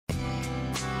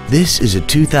This is a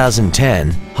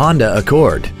 2010 Honda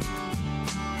Accord.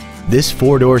 This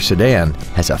four-door sedan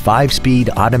has a 5-speed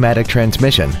automatic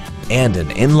transmission and an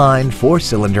inline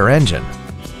 4-cylinder engine.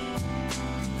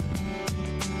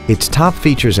 Its top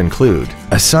features include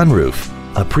a sunroof,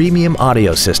 a premium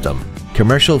audio system,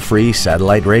 commercial-free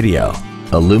satellite radio,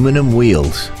 aluminum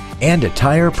wheels, and a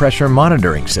tire pressure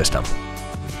monitoring system.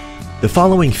 The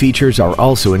following features are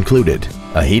also included: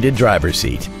 a heated driver's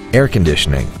seat, air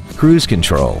conditioning, cruise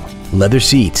control, leather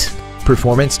seats,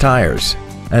 performance tires,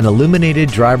 an illuminated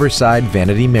driver's side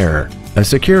vanity mirror, a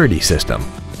security system,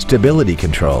 stability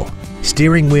control,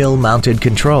 steering wheel mounted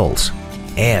controls,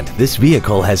 and this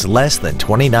vehicle has less than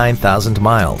 29,000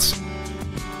 miles.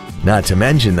 Not to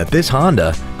mention that this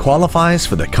Honda qualifies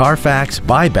for the Carfax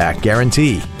buyback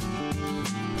guarantee.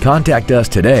 Contact us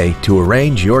today to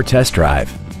arrange your test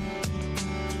drive.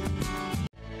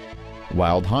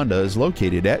 Wilde Honda is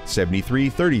located at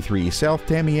 7333 South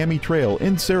Tamiami Trail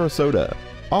in Sarasota.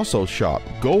 Also shop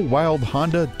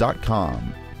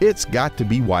GoWildeHonda.com. It's got to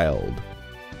be wild.